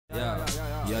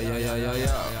Yo,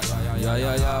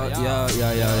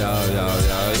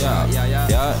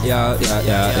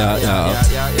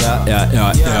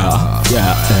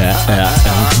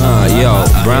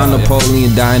 brown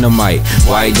Napoleon dynamite,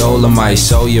 white Dolomite,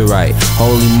 show you right.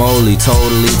 Holy moly,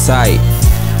 totally tight.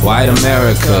 White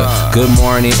America, good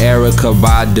morning Erica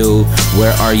Badu,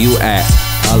 where are you at?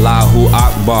 Allahu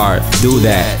Akbar, do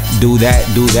that, do that,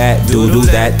 do that, do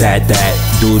that, that,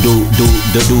 do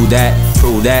that,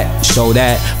 prove that, show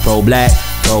that, pro black,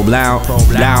 pro brown,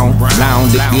 down,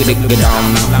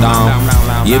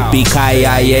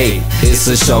 yippee-ki-yay, it's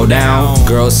a showdown.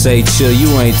 Girls say chill, you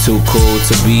ain't too cool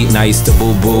to be nice to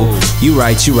boo boo. You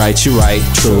right,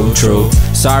 true.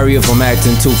 Sorry if I'm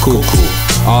acting too cuckoo.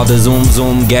 All the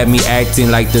zoom get me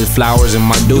acting like the flowers in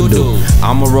my doo-doo.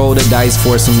 I'ma roll the dice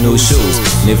for some new shoes,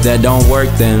 and if that don't work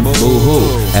then boo-hoo.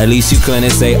 At least you couldn't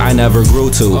say I never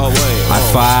grew to.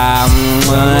 If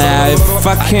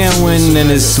I can't win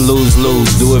then it's lose-lose.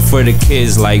 Do it for the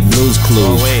kids like Blue's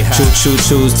Clues.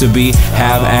 Choose to be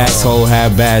half asshole,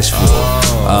 half bashful.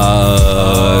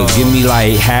 Give me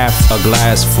like half a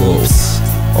glass full,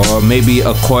 or maybe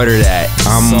a quarter that.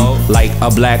 I'm like a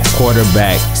black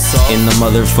quarterback in the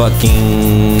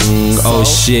motherfucking oh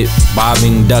shit,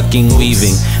 bobbing, ducking,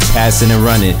 weaving, passing and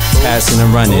running,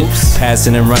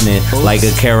 like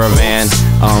a caravan.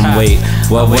 Wait,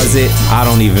 what was it? I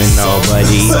don't even know,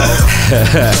 buddy.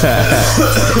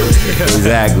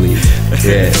 Exactly.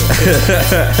 Yeah.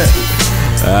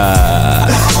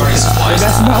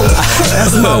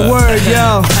 That's my word,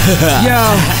 yo.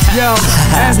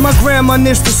 As my grandma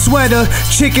knits the sweater,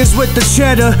 chickens with the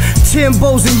cheddar,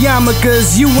 Timbos and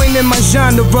yarmulkes, you ain't in my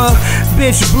genre.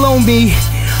 Bitch, blow me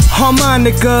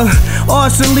harmonica,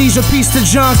 arts and leisure, peace to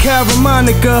John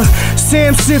Caramanica.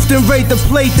 Sam sift and rate the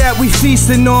plate that we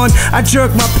feasting on. I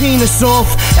jerk my penis off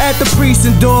at the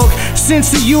precinct, dog.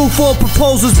 Since the youth, all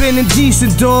proposals been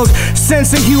indecent, dog.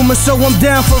 Sense of humor, so I'm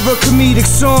down for a comedic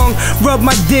song. Rub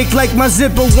my dick like my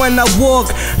zipper when I walk.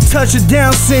 Touch her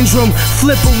Down syndrome,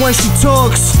 flip her when she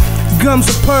talks. Gums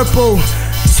are purple,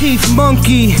 teeth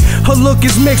monkey. Her look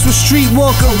is mixed with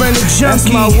streetwalker and a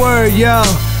junkie. That's my word, yo.